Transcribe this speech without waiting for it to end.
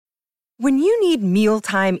When you need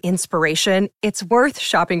mealtime inspiration, it's worth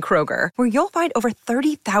shopping Kroger, where you'll find over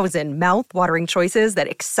 30,000 mouth-watering choices that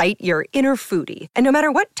excite your inner foodie. And no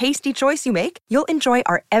matter what tasty choice you make, you'll enjoy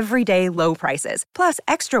our everyday low prices, plus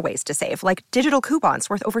extra ways to save, like digital coupons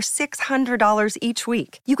worth over $600 each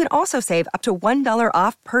week. You can also save up to $1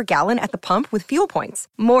 off per gallon at the pump with fuel points.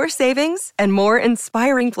 More savings and more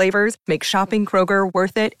inspiring flavors make shopping Kroger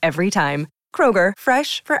worth it every time. Kroger,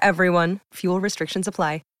 fresh for everyone. Fuel restrictions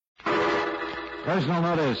apply. Personal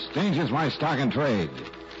notice, Danger's my stock and trade.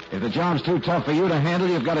 If the job's too tough for you to handle,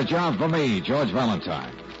 you've got a job for me, George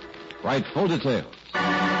Valentine. Write full details.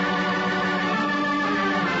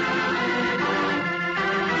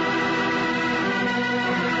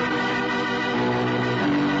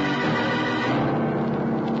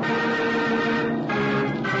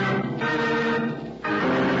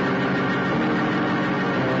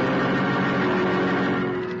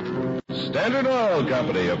 Standard Oil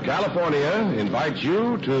Company of California invites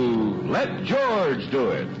you to Let George Do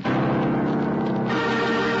It.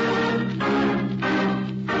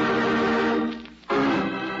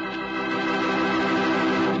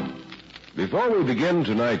 Before we begin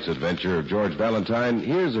tonight's adventure of George Valentine,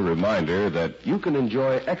 here's a reminder that you can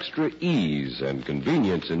enjoy extra ease and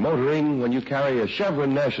convenience in motoring when you carry a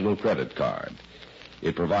Chevron National Credit Card.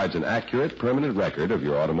 It provides an accurate, permanent record of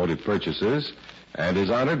your automotive purchases and is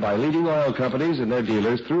honored by leading oil companies and their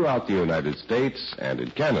dealers throughout the United States and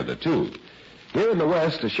in Canada, too. Here in the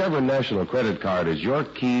West, a Chevron National Credit Card is your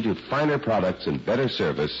key to finer products and better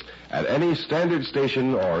service at any standard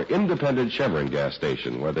station or independent Chevron gas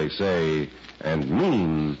station where they say and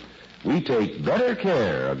mean, we take better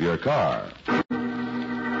care of your car.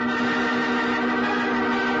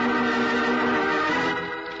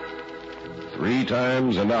 3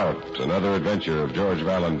 times and out, another adventure of George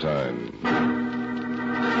Valentine.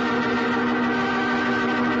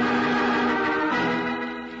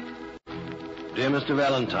 Dear Mr.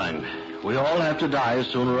 Valentine, we all have to die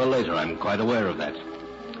sooner or later. I'm quite aware of that.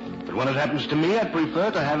 But when it happens to me, I prefer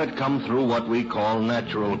to have it come through what we call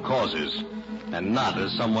natural causes, and not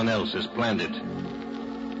as someone else has planned it.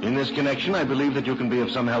 In this connection, I believe that you can be of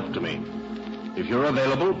some help to me. If you're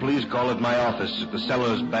available, please call at my office at the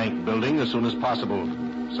Sellers Bank building as soon as possible.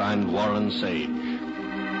 Signed, Warren Sage.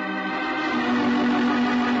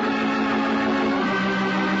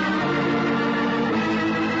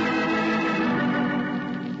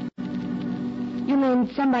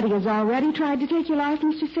 Somebody has already tried to take your life,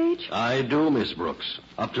 Mr. Sage? I do, Miss Brooks.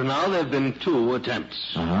 Up to now, there have been 2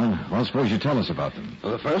 attempts. Well, suppose you tell us about them.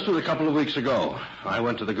 Well, the first was a couple of weeks ago. I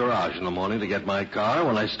went to the garage in the morning to get my car.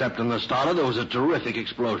 When I stepped in the starter, there was a terrific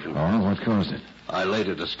explosion. Oh, what caused it? I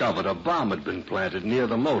later discovered a bomb had been planted near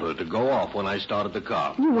the motor to go off when I started the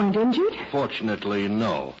car. You weren't injured? Fortunately,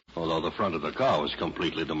 no, although the front of the car was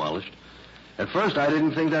completely demolished. At first, I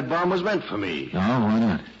didn't think that bomb was meant for me. No, why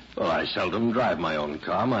not? Well, I seldom drive my own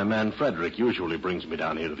car. My man Frederick usually brings me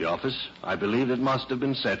down here to the office. I believe it must have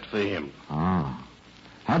been set for him. Oh.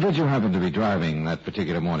 How did you happen to be driving that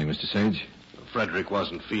particular morning, Mr. Sage? Frederick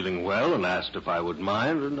wasn't feeling well and asked if I would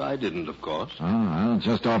mind, and I didn't, of course. Oh, well,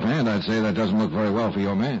 just offhand, I'd say that doesn't look very well for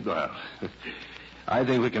your man. Well, I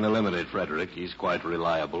think we can eliminate Frederick. He's quite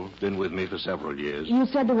reliable. Been with me for several years. You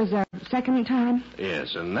said there was a second time?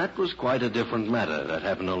 Yes, and that was quite a different matter. That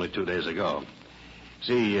happened only 2 days ago.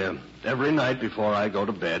 See, every night before I go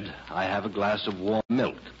to bed, I have a glass of warm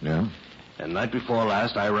milk. Yeah? And night before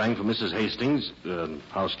last, I rang for Mrs. Hastings,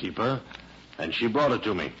 housekeeper, and she brought it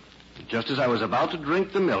to me. Just as I was about to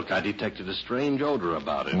drink the milk, I detected a strange odor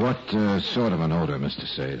about it. What sort of an odor, Mr.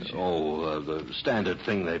 Sage? Oh, the standard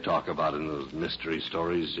thing they talk about in those mystery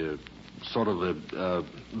stories, sort of a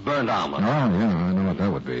burnt almond. Oh, yeah, I know what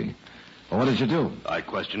that would be. Well, what did you do? I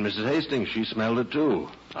questioned Mrs. Hastings. She smelled it, too.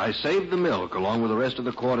 I saved the milk along with the rest of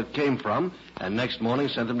the quart it came from, and next morning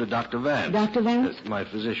sent them to Dr. Vance. Dr. Vance? My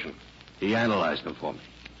physician. He analyzed them for me.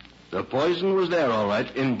 The poison was there, all right,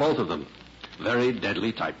 in both of them. Very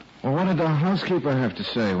deadly type. Well, what did the housekeeper have to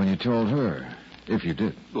say when you told her? If you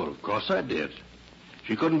did. Well, of course I did.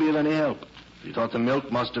 She couldn't be of any help. She thought the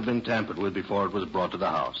milk must have been tampered with before it was brought to the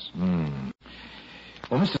house.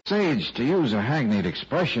 Well, Mr. Sage, to use a hackneyed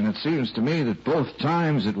expression, it seems to me that both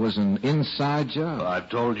times it was an inside job. Well, I've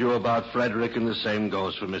told you about Frederick, and the same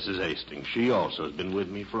goes for Mrs. Hastings. She also has been with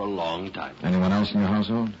me for a long time. Anyone else in your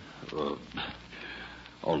household?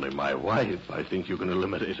 Only my wife. I think you can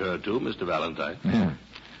eliminate her, too, Mr. Valentine. Yeah.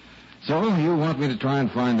 So you want me to try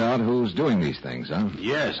and find out who's doing these things, huh?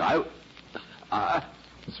 Yes,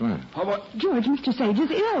 What's the matter? How about... George, Mr. Sage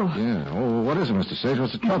is ill. Yeah. Oh, what is it, Mr. Sage?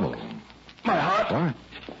 What's the trouble? My heart What?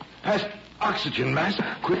 Oxygen mask,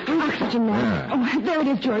 quickly. Oxygen mask. Yeah. Oh, there it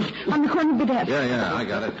is, George. On the corner of the desk. Yeah, I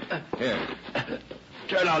got it. Here.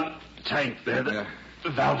 Turn on the tank there. The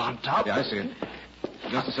valve on top. Yeah, I see it.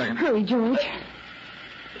 Just a second. Hurry, George.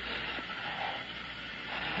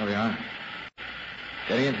 There we are.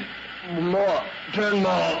 Getting it? More. Turn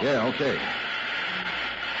more. Yeah, okay.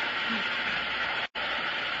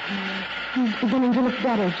 He's beginning to look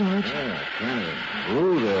better, George. Yeah, kind of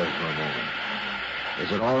blew there for a moment.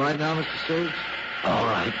 Is it all right now, Mr. Sage? All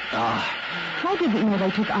right. I didn't know they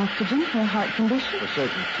took oxygen for a heart condition. For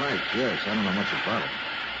certain types, yes. I don't know much about it.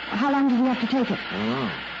 How long did he have to take it? I don't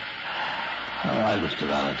know. All right, Mr.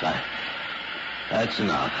 Valentine. That's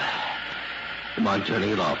enough. You mind turning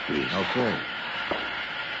it off, please? Okay.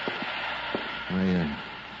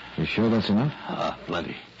 You sure that's enough?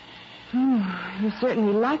 Plenty. Oh, you're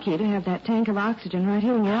certainly lucky to have that tank of oxygen right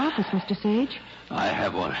here in your office, Mr. Sage. I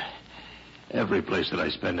have one. Every place that I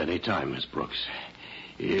spend any time, Miss Brooks.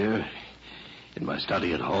 Here, in my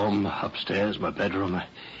study at home, upstairs, my bedroom. I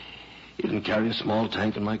even carry a small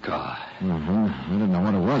tank in my car. I didn't know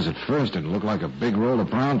what it was at first. It looked like a big roll of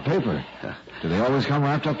brown paper. Do they always come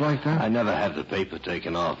wrapped up like that? I never have the paper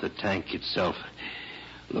taken off. The tank itself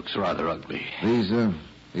looks rather ugly.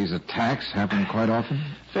 These attacks happen quite often?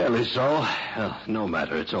 Fairly so. No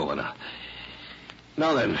matter. It's over now.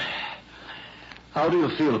 Now then, how do you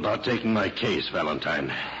feel about taking my case,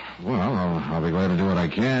 Valentine? Well, I'll be glad to do what I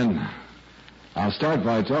can. I'll start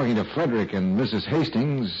by talking to Frederick and Mrs.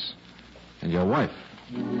 Hastings and your wife.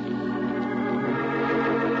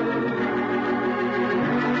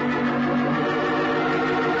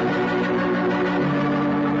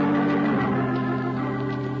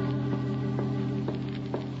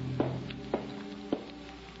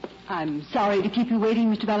 I'm sorry to keep you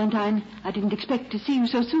waiting, Mr. Valentine. I didn't expect to see you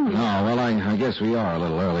so soon. No, well, I guess we are a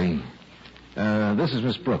little early. This is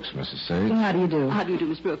Miss Brooks, Mrs. Sage. How do you do? How do you do,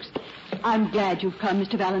 Miss Brooks? I'm glad you've come,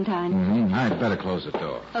 Mr. Valentine. Mm-hmm. I'd better close the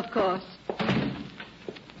door. Of course.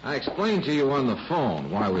 I explained to you on the phone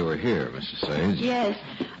why we were here, Mrs. Sage. Yes.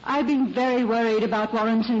 I've been very worried about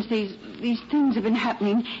Warren since these things have been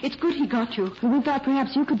happening. It's good he got you. We thought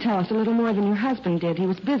perhaps you could tell us a little more than your husband did. He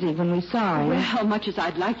was busy when we saw him. Well, much as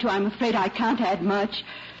I'd like to, I'm afraid I can't add much.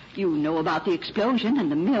 You know about the explosion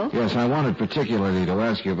and the milk. Yes, I wanted particularly to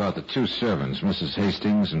ask you about the two servants, Mrs.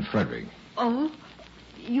 Hastings and Frederick. Oh?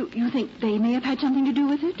 You think they may have had something to do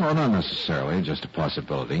with it? No, not necessarily. Just a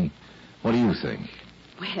possibility. What do you think?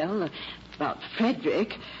 Well, about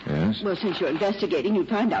Frederick. Yes? Well, since you're investigating, you'd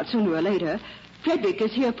find out sooner or later. Frederick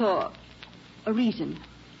is here for a reason.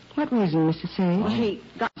 What reason, Mrs. Sage? Well, he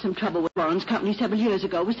got some trouble with Warren's company several years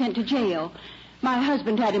ago, was sent to jail. My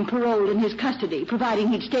husband had him paroled in his custody, providing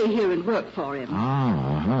he'd stay here and work for him.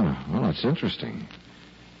 Well, that's interesting.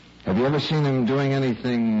 Have you ever seen him doing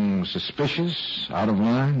anything suspicious, out of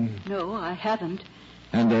line? No, I haven't.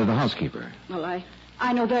 And the housekeeper? Well,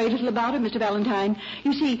 I know very little about her, Mr. Valentine.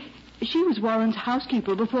 You see, she was Warren's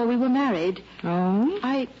housekeeper before we were married. Oh?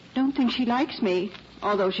 I don't think she likes me,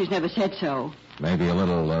 although she's never said so. Maybe a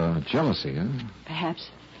little jealousy, huh? Perhaps.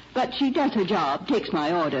 But she does her job, takes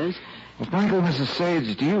my orders. Well, frankly, Mrs.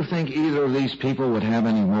 Sage, do you think either of these people would have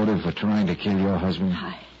any motive for trying to kill your husband?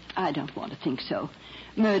 I don't want to think so.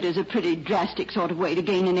 Murder's a pretty drastic sort of way to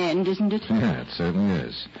gain an end, isn't it? Yeah, it certainly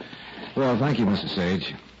is. Well, thank you, Mrs.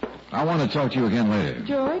 Sage. I want to talk to you again later.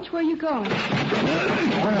 George, where are you going?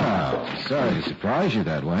 Well, sorry to surprise you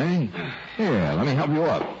that way. Here, let me help you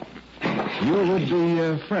up. You would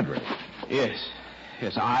be Frederick. Yes,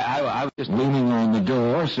 I was just... Leaning on the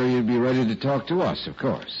door so you'd be ready to talk to us, of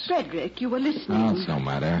course. Frederick, you were listening. Oh, it's no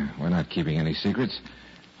matter. We're not keeping any secrets.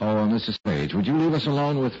 Oh, Mrs. Sage, would you leave us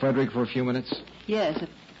alone with Frederick for a few minutes? Yes, of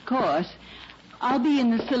course. I'll be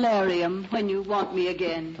in the solarium when you want me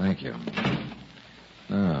again. Thank you.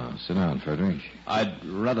 Now, sit down, Frederick. I'd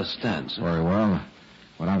rather stand, sir. Very well.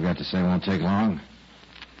 What I've got to say won't take long.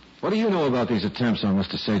 What do you know about these attempts on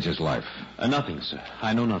Mr. Sage's life? Nothing, sir.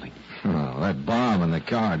 I know nothing. Oh, that bomb in the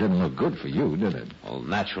car didn't look good for you, did it? Well,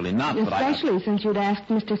 naturally not, but Especially since you'd asked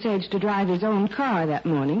Mr. Sage to drive his own car that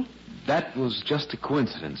morning. That was just a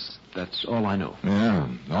coincidence. That's all I know. Yeah,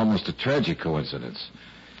 almost a tragic coincidence.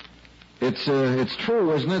 It's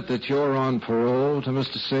true, isn't it, that you're on parole to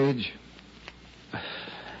Mr. Sage?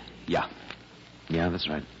 Yeah. Yeah, that's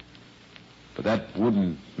right. But that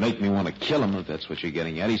wouldn't make me want to kill him, if that's what you're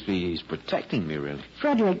getting at. He's protecting me, really.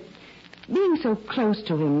 Frederick, being so close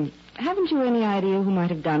to him, haven't you any idea who might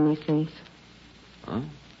have done these things? Huh?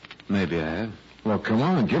 Maybe I have. Well, come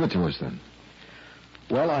on, give it to us then.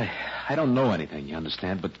 Well, I don't know anything, you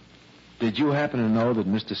understand, but Did you happen to know that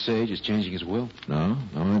Mr. Sage is changing his will? No,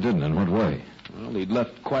 I didn't. In what way? Well, he'd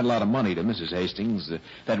left quite a lot of money to Mrs. Hastings.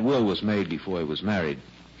 That will was made before he was married.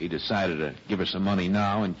 He decided to give her some money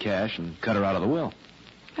now in cash and cut her out of the will.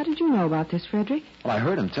 How did you know about this, Frederick? Well, I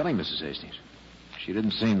heard him telling Mrs. Hastings. She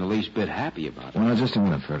didn't seem the least bit happy about it. Well, now, just a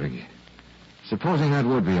minute, Frederick. Supposing that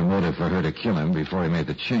would be a motive for her to kill him before he made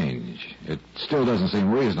the change, it still doesn't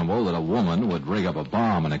seem reasonable that a woman would rig up a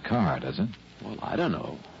bomb in a car, does it? Well, I don't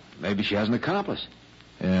know. Maybe she has an accomplice.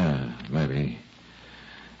 Yeah, maybe.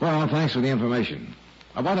 Well, thanks for the information.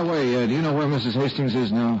 By the way, do you know where Mrs. Hastings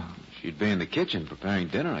is now? She'd be in the kitchen preparing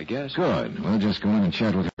dinner, I guess. Good. We'll just go in and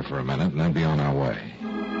chat with her for a minute and then be on our way.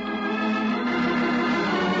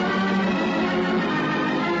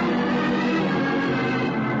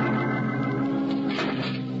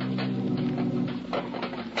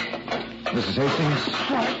 Mrs. Hastings?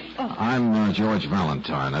 I'm George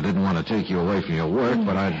Valentine. I didn't want to take you away from your work,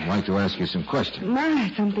 but I'd like to ask you some questions.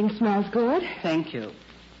 My, something smells good. Thank you.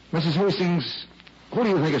 Mrs. Hastings, who do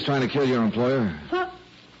you think is trying to kill your employer? What?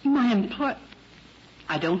 My employer?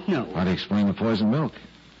 I don't know. How do you explain the poisoned milk?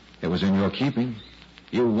 It was in your keeping.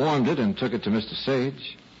 You warmed it and took it to Mr.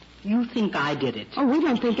 Sage. You think I did it? Oh, we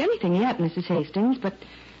don't think anything yet, Mrs. Hastings, but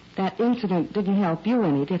that incident didn't help you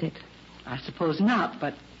any, did it? I suppose not,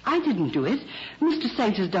 but I didn't do it. Mr.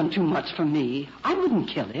 Sage has done too much for me. I wouldn't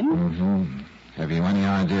kill him. Mm-hmm. Have you any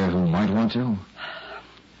idea who might want to?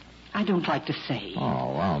 I don't like to say.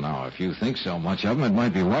 Oh, well, now, if you think so much of him, it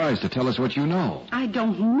might be wise to tell us what you know. I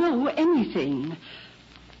don't know anything.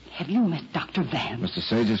 Have you met Dr. Vance? Mr.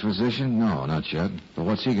 Sage's physician? No, not yet. But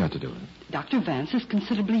what's he got to do with it? Dr. Vance is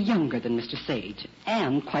considerably younger than Mr. Sage,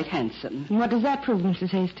 and quite handsome. What does that prove, Mrs.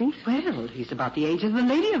 Hastings? Well, he's about the age of the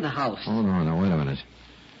lady of the house. Hold on, now, wait a minute.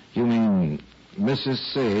 You mean Mrs.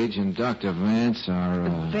 Sage and Dr. Vance are,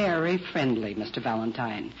 Very friendly, Mr.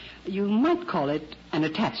 Valentine. You might call it an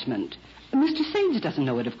attachment. Mr. Sage doesn't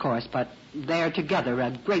know it, of course, but they're together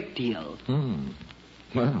a great deal.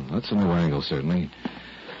 Well, that's a new angle, certainly.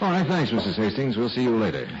 All right, thanks, Mrs. Hastings. We'll see you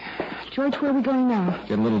later. George, where are we going now?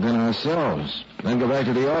 Get a little dinner ourselves. Then go back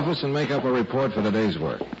to the office and make up a report for the day's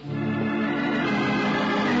work.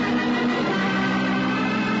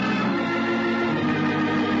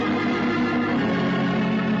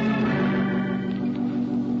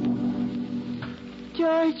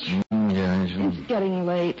 George? Yeah, sure. It's getting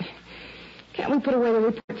late. Can't we put away the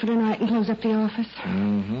report for tonight and close up the office?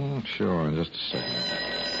 Sure, in just a second.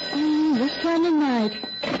 This time of night.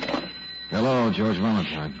 Hello, George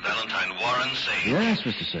Valentine. Valentine, Warren Sage. Yes,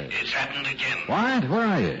 Mr. Sage. It's happened again. What? Where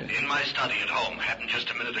are you? In my study at home. Happened just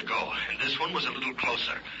a minute ago. And this one was a little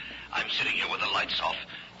closer. I'm sitting here with the lights off.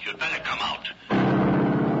 You'd better come out.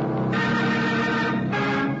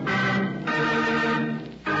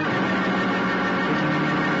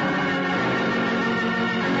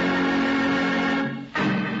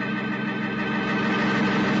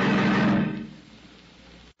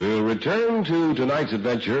 We'll return to tonight's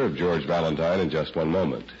adventure of George Valentine in just one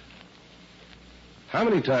moment. How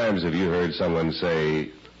many times have you heard someone say,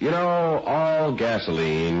 you know, all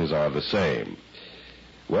gasolines are the same?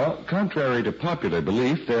 Well, contrary to popular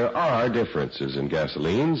belief, there are differences in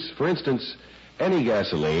gasolines. For instance, any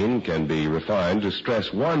gasoline can be refined to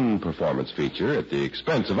stress one performance feature at the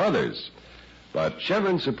expense of others. But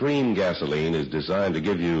Chevron Supreme gasoline is designed to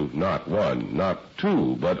give you not one, not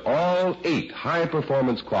two, but all 8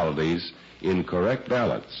 high-performance qualities in correct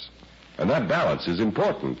balance. And that balance is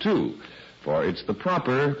important, too, for it's the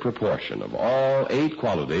proper proportion of all 8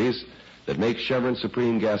 qualities that makes Chevron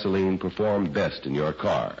Supreme gasoline perform best in your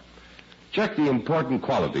car. Check the important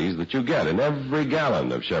qualities that you get in every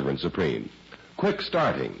gallon of Chevron Supreme. Quick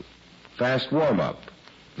starting, fast warm-up,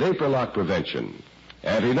 vapor lock prevention,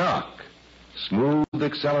 anti-knock, smooth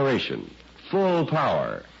acceleration, full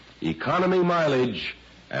power, economy mileage,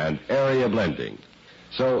 and area blending.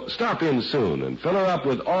 So stop in soon and fill her up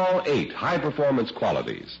with all 8 high-performance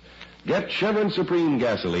qualities. Get Chevron Supreme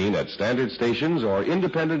gasoline at standard stations or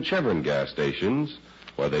independent Chevron gas stations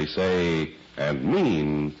where they say and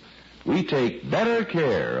mean, we take better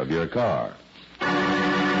care of your car.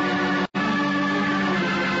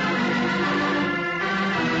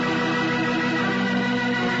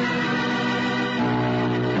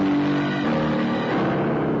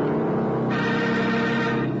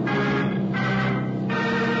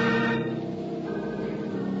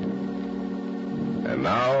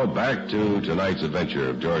 Back to tonight's adventure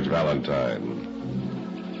of George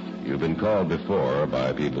Valentine. You've been called before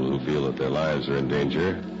by people who feel that their lives are in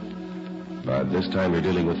danger. But this time you're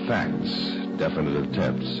dealing with facts, definite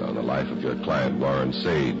attempts on the life of your client, Warren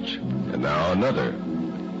Sage. And now another.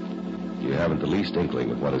 You haven't the least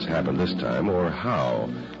inkling of what has happened this time or how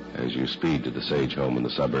as you speed to the Sage home in the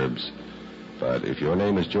suburbs. But if your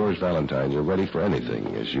name is George Valentine, you're ready for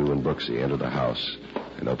anything as you and Brooksy enter the house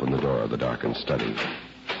and open the door of the darkened study.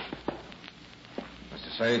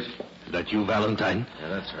 Mr. Sage? Is that you, Valentine? Yeah,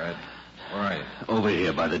 that's right. Where are you? Over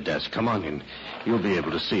here by the desk. Come on in. You'll be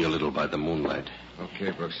able to see a little by the moonlight.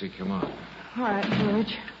 Okay, Brooksy, come on. All right,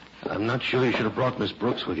 George. I'm not sure you should have brought Miss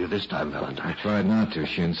Brooks with you this time, Valentine. I tried not to.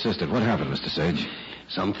 She insisted. What happened, Mr. Sage?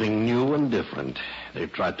 Something new and different.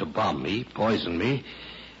 They've tried to bomb me, poison me.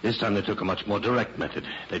 This time they took a much more direct method.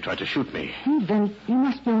 They tried to shoot me. Then you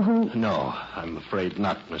must know who... No, I'm afraid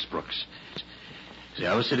not, Miss Brooks. See,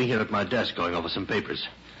 I was sitting here at my desk going over some papers.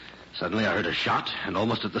 Suddenly I heard a shot, and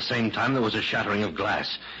almost at the same time there was a shattering of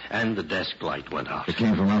glass, and the desk light went out. It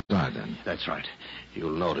came from outside, then? That's right.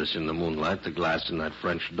 You'll notice in the moonlight the glass in that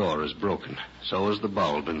French door is broken. So is the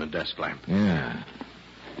bulb in the desk lamp. Yeah.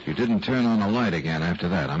 You didn't turn on the light again after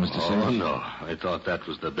that, huh, Mr. Sage? Oh, no. I thought that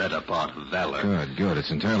was the better part of valor. Good, good. It's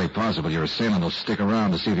entirely possible your assailant will stick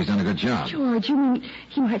around to see if he's done a good job. George, you mean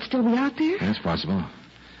he might still be out there? That's possible.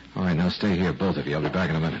 All right, now stay here, both of you. I'll be back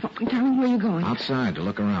in a minute. Tell me where you're going. Outside, to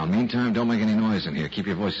look around. Meantime, don't make any noise in here. Keep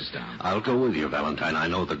your voices down. I'll go with you, Valentine. I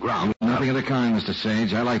know the ground. Nothing of the kind, Mr.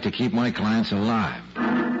 Sage. I like to keep my clients alive.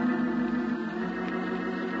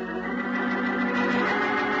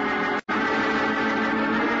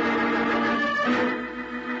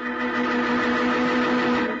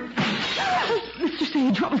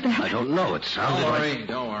 What was that? I don't know. It sounded like...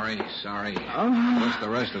 Don't worry. Sorry. Just the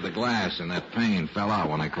rest of the glass and that pane fell out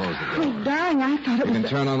when I closed the door. Oh, darling, I thought it You was... can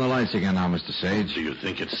turn on the lights again now, Mr. Sage. Do you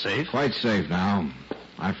think it's safe? Quite safe now.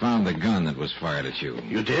 I found the gun that was fired at you.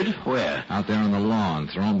 You did? Where? Out there on the lawn,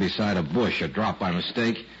 thrown beside a bush, or dropped by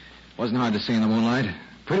mistake. Wasn't hard to see in the moonlight.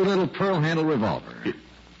 Pretty little pearl-handled revolver.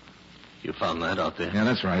 You found that out there? Yeah,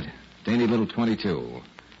 that's right. Dainty little .22.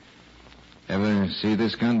 Ever see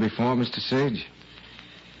this gun before, Mr. Sage?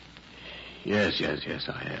 Yes,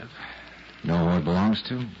 I have. Know who it belongs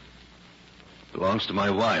to? Belongs to my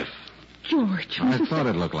wife. George, I thought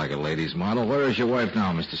it looked like a lady's model. Where is your wife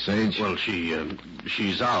now, Mr. Sage? Well,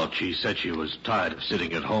 she's out. She said she was tired of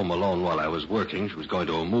sitting at home alone while I was working. She was going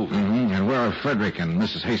to a movie. Mm-hmm. And where are Frederick and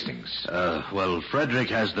Mrs. Hastings? Well, Frederick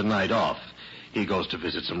has the night off. He goes to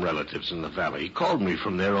visit some relatives in the valley. He called me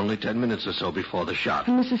from there only 10 minutes or so before the shot.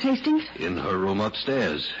 And Mrs. Hastings? In her room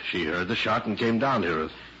upstairs. She heard the shot and came down here a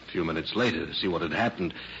few minutes later to see what had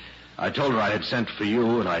happened. I told her I had sent for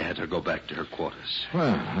you, and I had her go back to her quarters.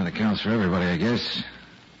 Well, that accounts for everybody, I guess.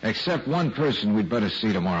 Except one person we'd better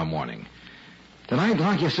see tomorrow morning. Tonight,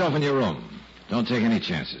 lock yourself in your room. Don't take any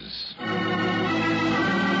chances.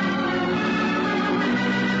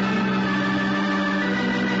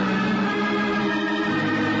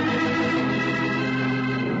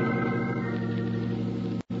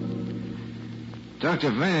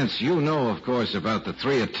 Dr. Vance, you know, of course, about the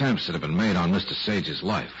 3 attempts that have been made on Mr. Sage's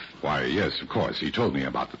life. Why, yes, of course. He told me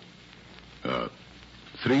about them.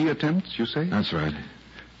 3 attempts, you say? That's right.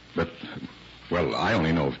 But, well, I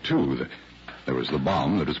only know of 2. There was the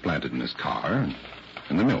bomb that was planted in his car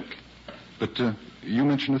and the milk. But you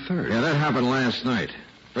mentioned a 3rd. Yeah, that happened last night.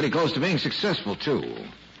 Pretty close to being successful, too.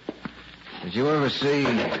 Did you ever see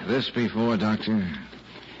this before, Doctor?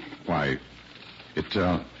 Why,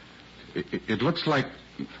 it looks like...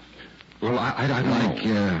 Well, I don't know.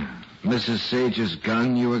 Like Mrs. Sage's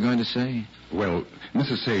gun, you were going to say? Well,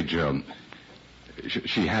 Mrs. Sage,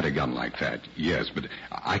 she had a gun like that, yes, but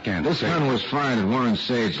I can't This say... gun was fired at Warren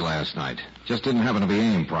Sage last night. Just didn't happen to be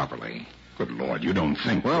aimed properly. Good Lord, you don't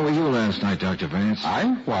think... Where were you last night, Dr. Vance?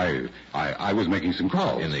 Why, I was making some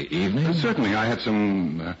calls. In the evening? Certainly, I had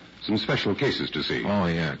some special cases to see. Oh,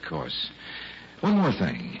 yeah, of course. One more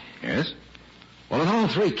thing. Yes? Well, in all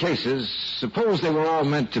 3 cases, suppose they were all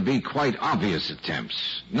meant to be quite obvious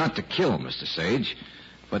attempts. Not to kill Mr. Sage,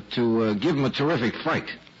 but to give him a terrific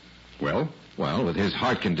fright. Well? Well, with his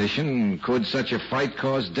heart condition, could such a fright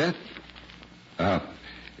cause death?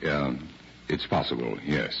 It's possible,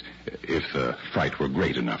 yes, if the fright were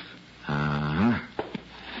great enough. Uh-huh.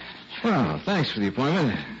 Well, thanks for the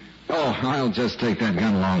appointment. Oh, I'll just take that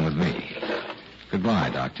gun along with me. Goodbye,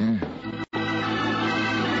 Doctor.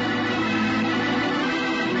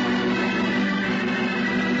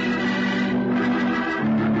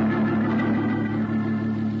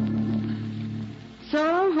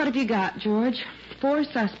 So, what have you got, George? 4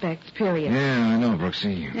 suspects, period. Yeah, I know,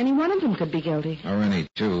 Brooksy. Any one of them could be guilty. Or any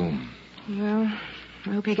 2. Well, I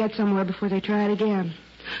hope you get somewhere before they try it again.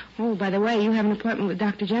 Oh, by the way, you have an appointment with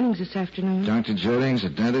Dr. Jennings this afternoon. Dr. Jennings, a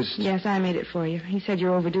dentist? Yes, I made it for you. He said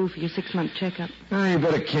you're overdue for your 6-month checkup. Oh, you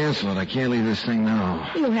better cancel it. I can't leave this thing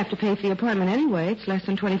now. You'll have to pay for the appointment anyway. It's less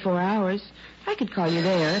than 24 hours. I could call you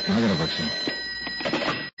there. I gotta book some.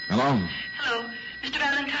 Hello? Hello, Mr.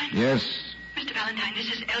 Valentine? Yes? Mr. Valentine,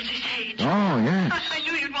 this is Elsie Sage. Oh, yes. I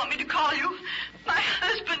knew you'd want me to call you. My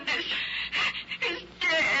husband is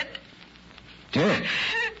dead. Dead?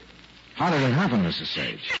 How did it happen, Mrs.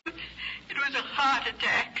 Sage? It was a heart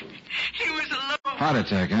attack. He was alone. Heart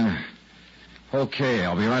attack, huh? Okay,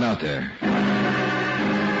 I'll be right out there.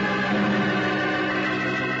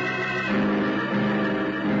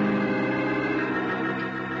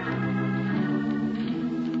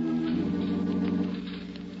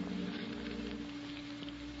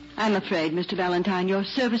 I'm afraid, Mr. Valentine, your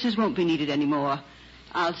services won't be needed anymore.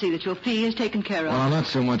 I'll see that your fee is taken care of. Well, I'm not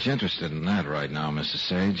so much interested in that right now, Mrs.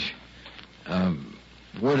 Sage.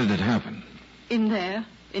 Where did it happen? In there,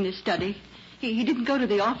 in his study. He didn't go to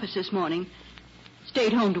the office this morning.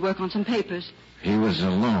 Stayed home to work on some papers. He was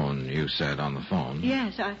alone, you said, on the phone.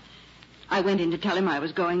 Yes, I went in to tell him I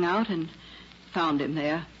was going out and found him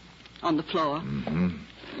there, on the floor.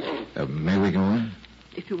 Mm-hmm. May we go in?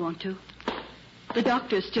 If you want to. The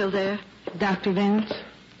doctor's still there. Dr. Vance?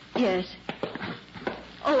 Yes.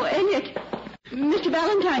 Oh, Elliot. Mr.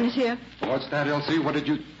 Valentine is here. What's that, Elsie? What did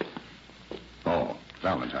you... Oh,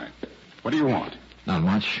 Valentine. What do you want? Not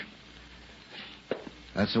much.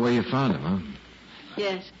 That's the way you found him, huh?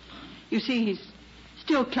 Yes. You see, he's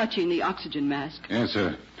still clutching the oxygen mask. Yes,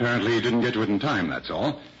 apparently he didn't get to it in time, that's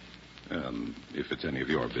all. If it's any of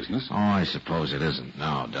your business. Oh, I suppose it isn't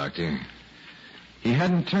now, Doctor. He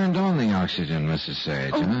hadn't turned on the oxygen, Mrs.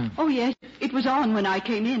 Sage, huh? Oh, yes. It was on when I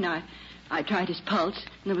came in. I tried his pulse,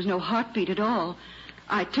 and there was no heartbeat at all.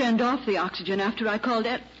 I turned off the oxygen after I called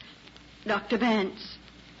Dr. Vance.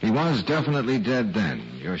 He was definitely dead then,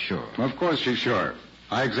 you're sure? Of course she's sure.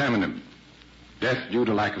 I examined him. Death due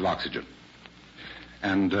to lack of oxygen.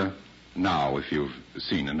 And now, if you've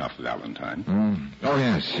seen enough, Valentine. Oh,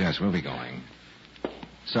 yes, we'll be going.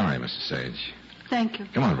 Sorry, Mrs. Sage. Thank you.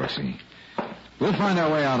 Come on, Brooksy. We'll find our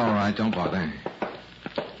way out all right. Don't bother.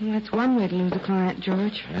 Well, that's one way to lose a client,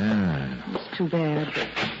 George. Yeah. It's too bad.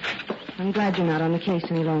 I'm glad you're not on the case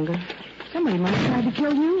any longer. Somebody might have tried to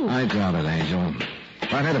kill you. I doubt it, Angel.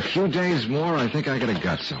 If I'd had a few days more, I think I could have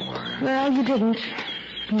got somewhere. Well, you didn't.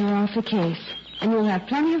 You're off the case. And you'll have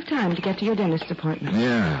plenty of time to get to your dentist appointment.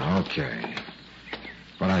 Yeah, okay.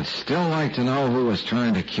 But I'd still like to know who was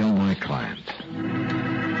trying to kill my client.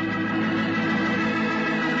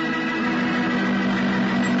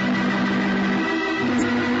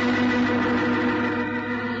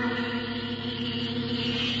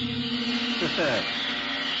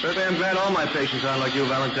 Certainly I'm glad all my patients aren't like you,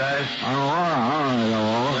 Valentine.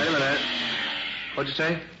 Wait a minute. What'd you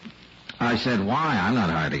say? I said, why? I'm not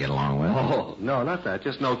hard to get along with. Oh, no, not that.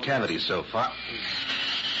 Just no cavities so far.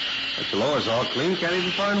 But the lower's all clean. Can't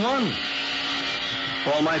even find one. If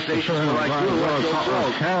all my patients were like you, what's your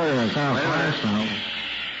throat?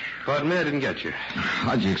 Pardon me, I didn't get you.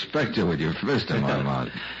 How'd you expect to with your fist in my mouth?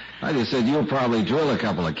 I just said you'll probably drill a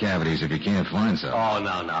couple of cavities if you can't find some. Oh,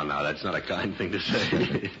 no. That's not a kind thing to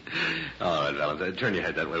say. All right, Valentine, turn your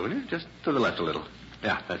head that way, will you? Just to the left a little.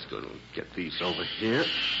 Yeah, that's good. We'll get these over here.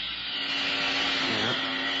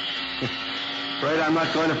 Yeah. Afraid I'm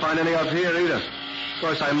not going to find any up here either. Of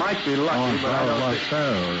course, I might be lucky, but I don't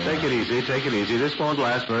think... Take it easy. This won't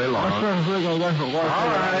last very long. All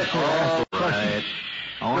right.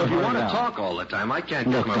 If you want to talk all the time, I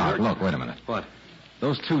can't get my Doc, work. look, wait a minute. What?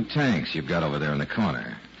 Those 2 tanks you've got over there in the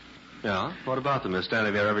corner. Yeah? What about them? They're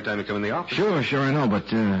standing there every time you come in the office. Sure, I know,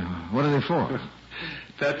 but what are they for?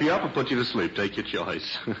 Tap you up or put you to sleep. Take your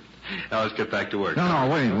choice. Now let's get back to work. No,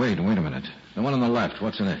 wait a minute. The one on the left,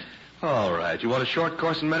 what's in it? All right. You want a short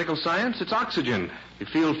course in medical science? It's oxygen. You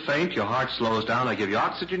feel faint, your heart slows down. I give you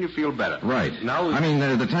oxygen, you feel better. Right. Now... I mean,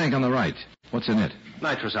 the tank on the right. What's in it?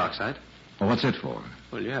 Nitrous oxide. Well, what's it for?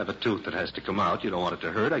 Well, you have a tooth that has to come out. You don't want it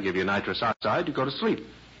to hurt. I give you nitrous oxide. You go to sleep.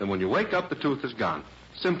 Then when you wake up, the tooth is gone.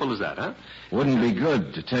 Simple as that, huh? Wouldn't be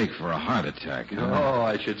good to take for a heart attack, huh? Oh,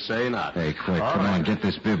 I should say not. Hey, quick, All come right. on, get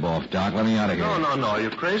this bib off, Doc. Let me out of here. No. You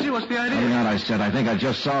crazy? What's the idea? Let me out, I said. I think I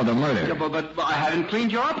just saw the murder. Yeah, but I haven't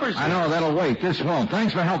cleaned your uppers. I know, that'll wait. This won't.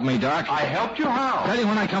 Thanks for helping me, Doc. I helped you how? Tell you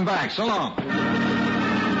when I come back. So long.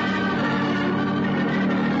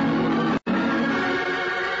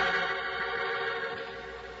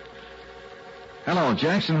 Hello,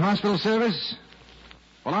 Jackson Hospital Service?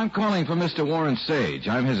 Well, I'm calling for Mr. Warren Sage.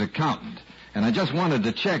 I'm his accountant, and I just wanted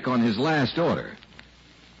to check on his last order.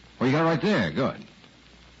 Oh, you got it right there. Good.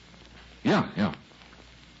 Yeah.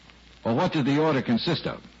 Well, what did the order consist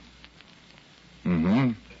of?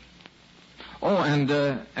 Mm-hmm. Oh,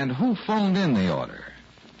 and who phoned in the order?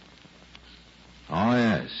 Oh,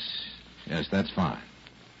 yes. Yes, that's fine.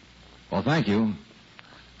 Well, thank you.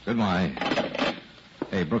 Goodbye.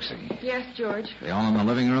 Hey, Brooksy. Yes, George. They all in the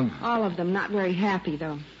living room? All of them. Not very happy,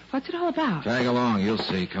 though. What's it all about? Tag along. You'll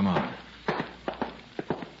see. Come on.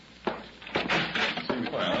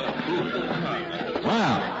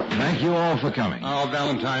 Well, thank you all for coming. Oh,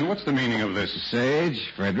 Valentine, what's the meaning of this? Sage,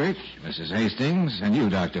 Frederick, Mrs. Hastings, and you,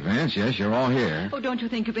 Dr. Vance. Yes, you're all here. Oh, don't you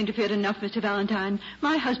think you've interfered enough, Mr. Valentine?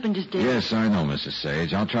 My husband is dead. Yes, I know, Mrs.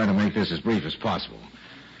 Sage. I'll try to make this as brief as possible.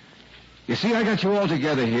 You see, I got you all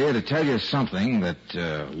together here to tell you something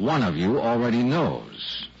that one of you already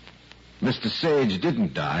knows. Mr. Sage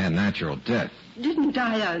didn't die a natural death. Didn't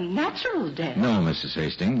die a natural death? No, Mrs.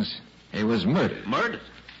 Hastings. He was murdered. Murdered?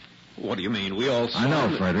 What do you mean? We all saw I know,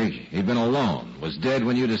 him. Frederick. He'd been alone. Was dead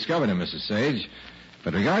when you discovered him, Mrs. Sage.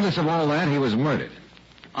 But regardless of all that, he was murdered.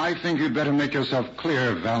 I think you'd better make yourself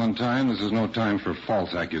clear, Valentine. This is no time for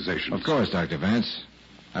false accusations. Of course, Dr. Vance.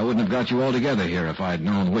 I wouldn't have got you all together here if I'd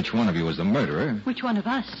known which one of you was the murderer. Which one of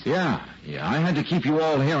us? Yeah. I had to keep you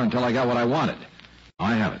all here until I got what I wanted.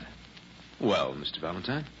 I have it. Well, Mr.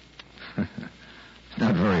 Valentine?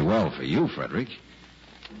 Not very well for you, Frederick.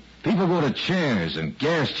 People go to chairs and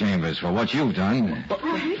gas chambers for what you've done.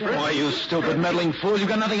 Why, you stupid meddling fool. You've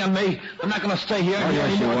got nothing on me. I'm not going to stay here. Oh,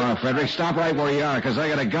 yes, you are, Frederick. Stop right where you are, because I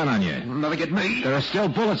got a gun on you. You'll never get me. There are still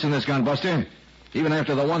bullets in this gun, Buster. Even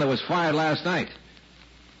after the one that was fired last night.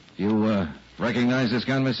 You, recognize this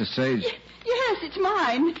gun, Mrs. Sage? Yes, it's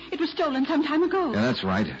mine. It was stolen some time ago. Yeah, that's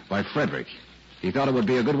right. By Frederick. He thought it would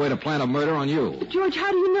be a good way to plan a murder on you. George,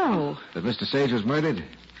 how do you know? That Mr. Sage was murdered?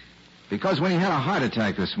 Because when he had a heart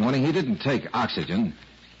attack this morning, he didn't take oxygen.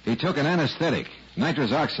 He took an anesthetic,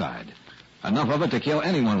 nitrous oxide. Enough of it to kill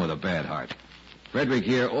anyone with a bad heart. Frederick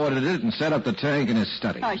here ordered it and set up the tank in his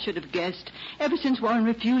study. I should have guessed. Ever since Warren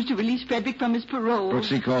refused to release Frederick from his parole.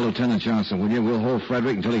 Brooksy, call Lieutenant Johnson, will you? We'll hold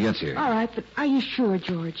Frederick until he gets here. All right, but are you sure,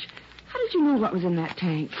 George? How did you know what was in that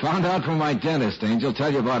tank? Found out from my dentist, Angel.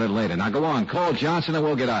 Tell you about it later. Now go on. Call Johnson and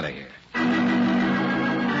we'll get out of here.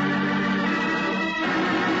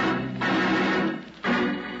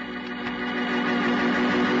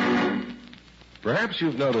 Perhaps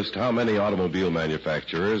you've noticed how many automobile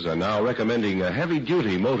manufacturers are now recommending a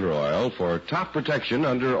heavy-duty motor oil for top protection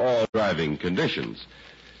under all driving conditions.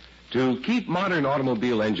 To keep modern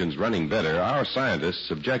automobile engines running better, our scientists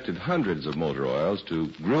subjected hundreds of motor oils to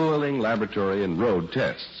grueling laboratory and road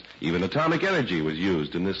tests. Even atomic energy was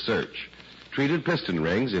used in this search. Treated piston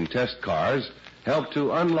rings in test cars helped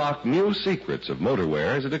to unlock new secrets of motor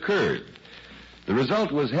wear as it occurred. The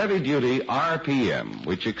result was heavy-duty RPM,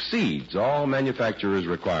 which exceeds all manufacturers'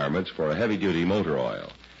 requirements for a heavy-duty motor oil.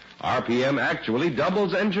 RPM actually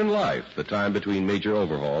doubles engine life, the time between major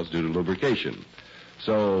overhauls due to lubrication.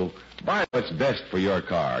 So, buy what's best for your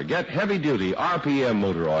car. Get heavy-duty RPM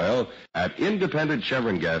motor oil at independent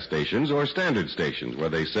Chevron gas stations or standard stations where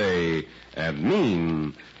they say and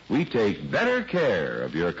mean, we take better care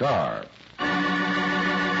of your car.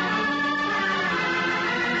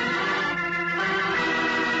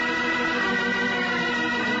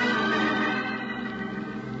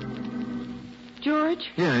 George?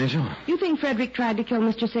 Yeah, Angel? You think Frederick tried to kill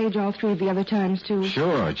Mr. Sage all three of the other times, too?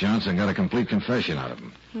 Sure. Johnson got a complete confession out of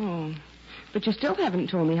him. Oh. But you still haven't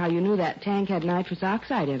told me how you knew that tank had nitrous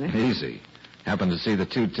oxide in it. Easy. Happened to see the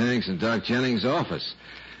two tanks in Doc Jennings' office.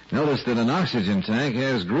 Noticed that an oxygen tank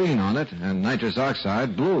has green on it and nitrous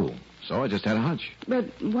oxide blue. So I just had a hunch. But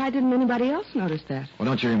why didn't anybody else notice that? Well,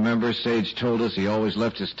 don't you remember Sage told us he always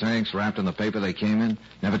left his tanks wrapped in the paper they came in?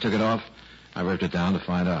 Never took it off? I ripped it down to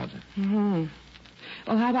find out. Mm-hmm.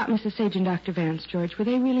 Well, how about Mrs. Sage and Dr. Vance, George? Were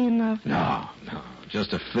they really in love? No.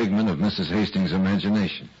 Just a figment of Mrs. Hastings'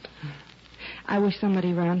 imagination. I wish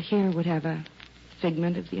somebody around here would have a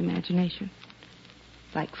figment of the imagination.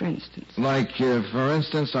 Like, for instance. Like, for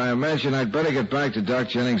instance, I imagine I'd better get back to Doc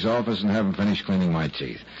Jennings' office and have him finish cleaning my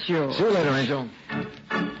teeth. Sure. See you later, Angel.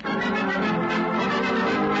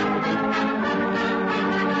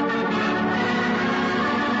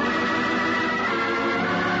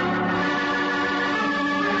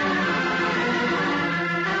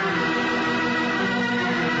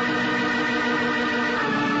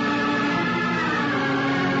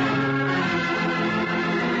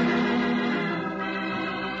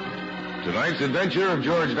 Tonight's adventure of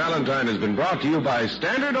George Valentine has been brought to you by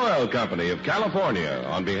Standard Oil Company of California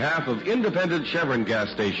on behalf of independent Chevron gas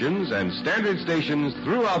stations and standard stations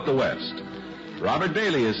throughout the West. Robert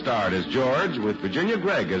Daly is starred as George with Virginia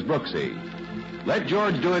Gregg as Brooksy. Let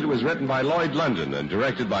George Do It was written by Lloyd London and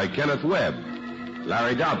directed by Kenneth Webb.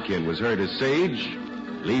 Larry Dobkin was heard as Sage,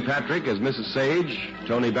 Lee Patrick as Mrs. Sage,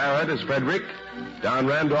 Tony Barrett as Frederick, Don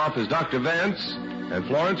Randolph as Dr. Vance, and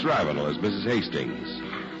Florence Ravenel as Mrs. Hastings.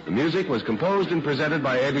 The music was composed and presented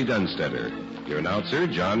by Eddie Dunstetter. Your announcer,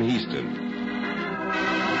 John Heaston.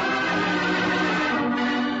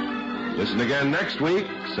 Listen again next week,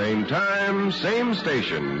 same time, same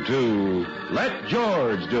station, to Let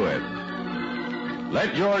George Do It.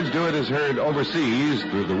 Let George Do It is heard overseas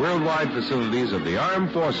through the worldwide facilities of the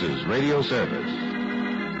Armed Forces Radio Service.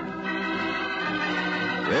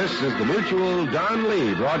 This is the Mutual Don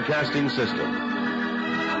Lee Broadcasting System.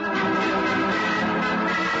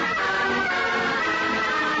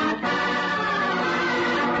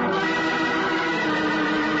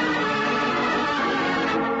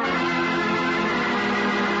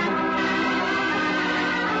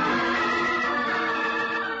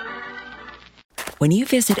 When you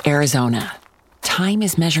visit Arizona, time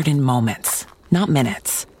is measured in moments, not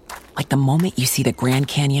minutes. Like the moment you see the Grand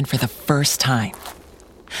Canyon for the first time.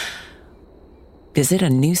 Visit a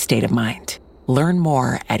new state of mind. Learn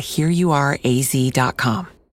more at hereyouareaz.com.